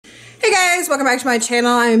Hey guys, welcome back to my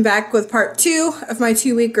channel. I'm back with part 2 of my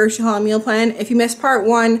 2-week grocery haul meal plan. If you missed part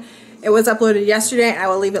 1, it was uploaded yesterday. I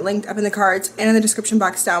will leave it linked up in the cards and in the description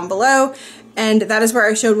box down below. And that is where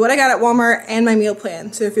I showed what I got at Walmart and my meal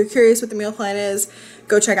plan. So if you're curious what the meal plan is,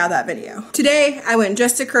 go check out that video. Today, I went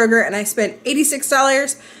just to Kroger and I spent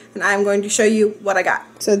 $86 and I'm going to show you what I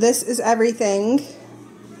got. So this is everything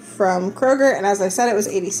from Kroger, and as I said, it was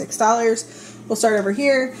 $86. We'll start over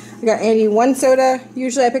here. I got Andy 1 soda.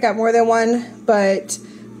 Usually I pick up more than one, but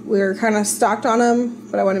we were kind of stocked on them,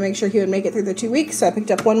 but I want to make sure he would make it through the 2 weeks, so I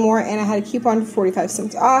picked up one more, and I had a coupon for 45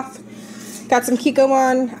 cents off. Got some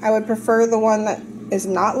Kikkoman. I would prefer the one that is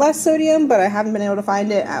not less sodium, but I haven't been able to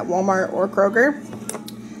find it at Walmart or Kroger.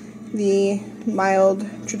 The mild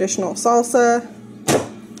traditional salsa.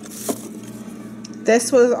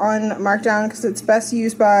 This was on markdown because it's best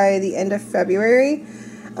used by the end of February.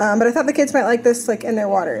 But I thought the kids might like this like in their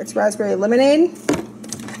water. It's raspberry lemonade,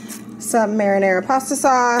 some marinara pasta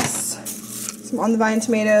sauce, some on the vine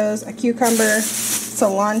tomatoes, a cucumber,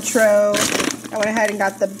 cilantro. I went ahead and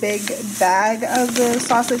got the big bag of the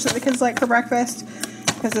sausage that the kids like for breakfast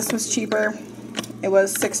because this was cheaper. It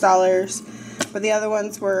was $6, but the other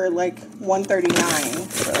ones were like $1.39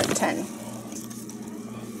 for like 10.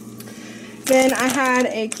 Then I had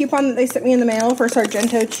a coupon that they sent me in the mail for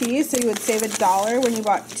Sargento cheese, so you would save $1 when you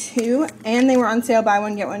bought 2, and they were on sale, buy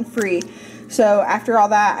one, get one free. So after all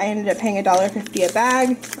that, I ended up paying $1.50 a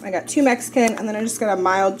bag. I got 2 Mexican, and then I just got a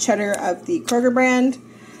mild cheddar of the Kroger brand.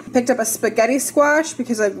 Picked up a spaghetti squash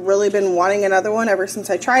because I've really been wanting another one ever since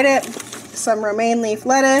I tried it. Some romaine leaf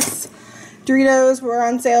lettuce. Doritos were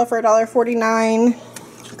on sale for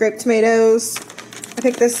 $1.49. Grape tomatoes. I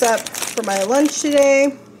picked this up for my lunch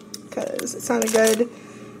today because it sounded good.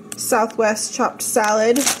 Southwest chopped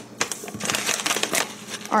salad.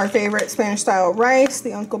 Our favorite Spanish style rice,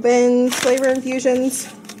 the Uncle Ben's flavor infusions.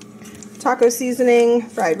 Taco seasoning,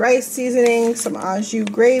 fried rice seasoning, some au jus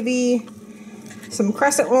gravy, some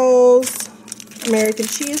crescent rolls, American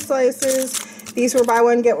cheese slices. These were buy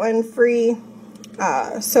one, get one free.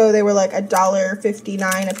 So they were like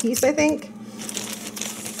 $1.59 a piece, I think.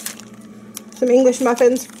 Some English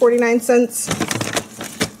muffins for 49 cents.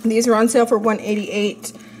 These were on sale for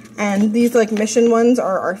 $1.88, and these like Mission ones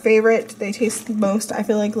are our favorite. They taste the most, I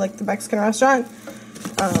feel like the Mexican restaurant.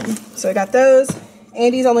 So I got those.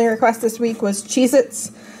 Andy's only request this week was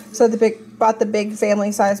Cheez-Its, so bought the big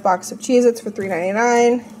family size box of Cheez-Its for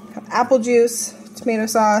 $3.99. Got apple juice, tomato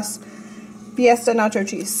sauce, Fiesta nacho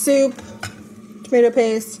cheese soup, tomato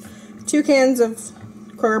paste, 2 cans of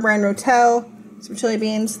Kroger brand Rotel, some chili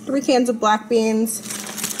beans, 3 cans of black beans,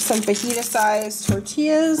 some fajita-sized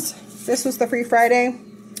tortillas. This was the Free Friday.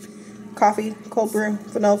 Coffee, cold brew,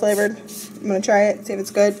 vanilla flavored. I'm going to try it, see if it's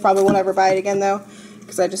good. Probably won't ever buy it again though,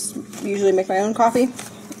 because I just usually make my own coffee.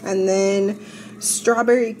 And then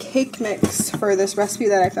strawberry cake mix for this recipe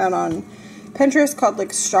that I found on Pinterest called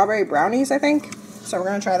like strawberry brownies, I think. So we're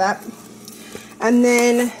going to try that. And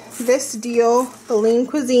then this deal, the Lean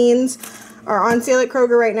Cuisines, are on sale at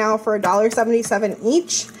Kroger right now for $1.77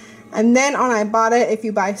 each. And then on Ibotta, if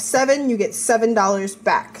you buy 7, you get $7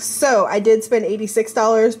 back. So I did spend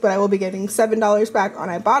 $86, but I will be getting $7 back on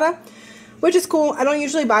Ibotta, which is cool. I don't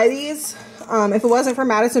usually buy these. If it wasn't for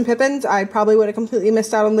Madison Pippins, I probably would have completely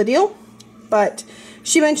missed out on the deal. But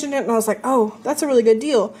she mentioned it, and I was like, oh, that's a really good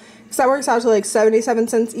deal. So that works out to like 77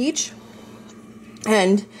 cents each.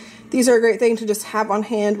 And these are a great thing to just have on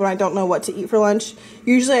hand when I don't know what to eat for lunch.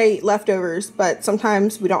 Usually I eat leftovers, but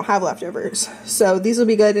sometimes we don't have leftovers. So these will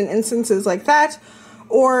be good in instances like that.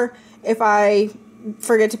 Or if I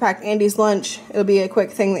forget to pack Andy's lunch, it'll be a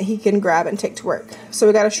quick thing that he can grab and take to work. So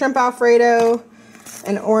we got a shrimp Alfredo,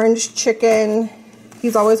 an orange chicken.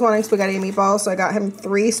 He's always wanting spaghetti and meatballs, so I got him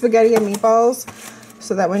 3 spaghetti and meatballs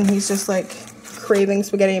so that when he's just like craving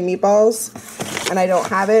spaghetti and meatballs and I don't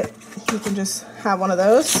have it, he can just have one of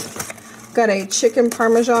those. Got a chicken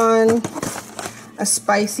parmesan, a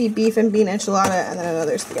spicy beef and bean enchilada, and then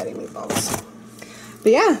another spaghetti meatballs.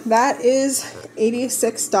 But yeah, that is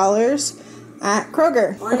 $86 at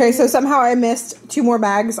Kroger. Okay, so somehow I missed 2 more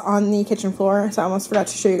bags on the kitchen floor, so I almost forgot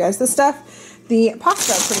to show you guys this stuff. The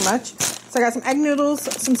pasta, pretty much. So I got some egg noodles,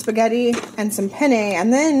 some spaghetti, and some penne,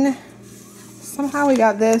 and then somehow we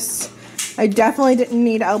got this. I definitely didn't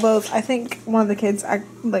need elbows. I think one of the kids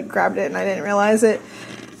grabbed it and I didn't realize it,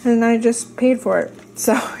 and I just paid for it.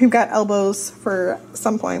 So we've got elbows for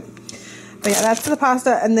some point. But yeah, that's the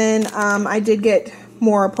pasta. And then I did get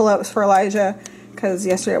more pull-ups for Elijah because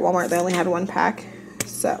yesterday at Walmart they only had 1 pack.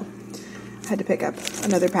 So I had to pick up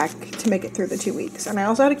another pack to make it through the 2 weeks. And I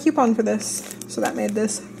also had a coupon for this, so that made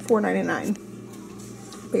this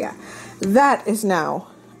 $4.99. But yeah, that is now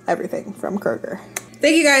everything from Kroger.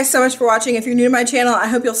 Thank you guys so much for watching. If you're new to my channel, I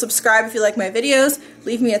hope you'll subscribe if you like my videos.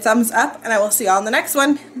 Leave me a thumbs up, and I will see y'all in the next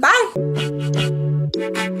one. Bye!